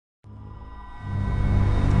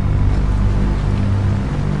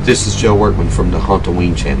This is Joe Workman from the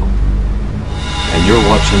Hauntoween channel, and you're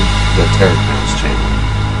watching the TERRORKLOWNS channel.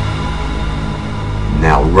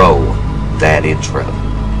 Now roll that intro.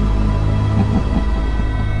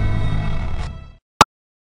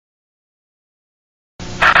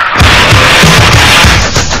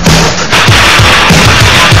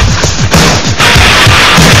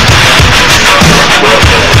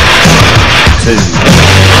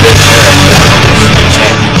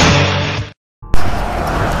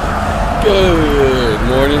 Good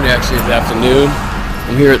morning, actually it's afternoon.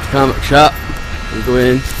 I'm here at the comic shop. I'm going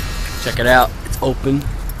in, check it out. It's open,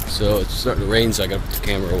 so it's starting to rain, so I gotta put the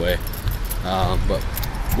camera away. But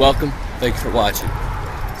welcome, thanks for watching.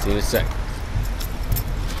 See you in a second.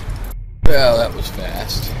 Well, that was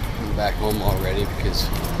fast. I'm back home already because...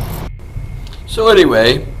 So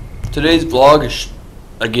anyway, today's vlog is,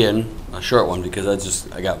 again, a short one because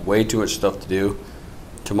I got way too much stuff to do.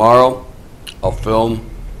 Tomorrow, I'll film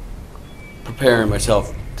preparing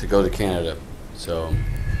myself to go to Canada, so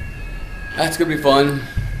that's gonna be fun.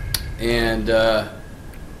 And yeah,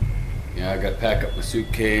 I gotta pack up my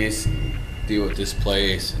suitcase and deal with this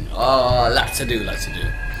place, and lots to do.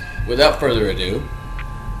 Without further ado,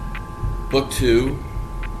 book 2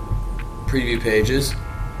 preview pages,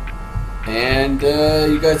 and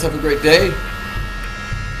you guys have a great day.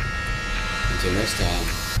 Until next time,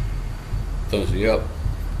 thumbs me up,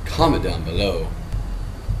 comment down below.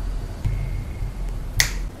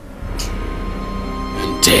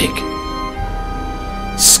 Take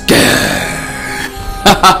scare.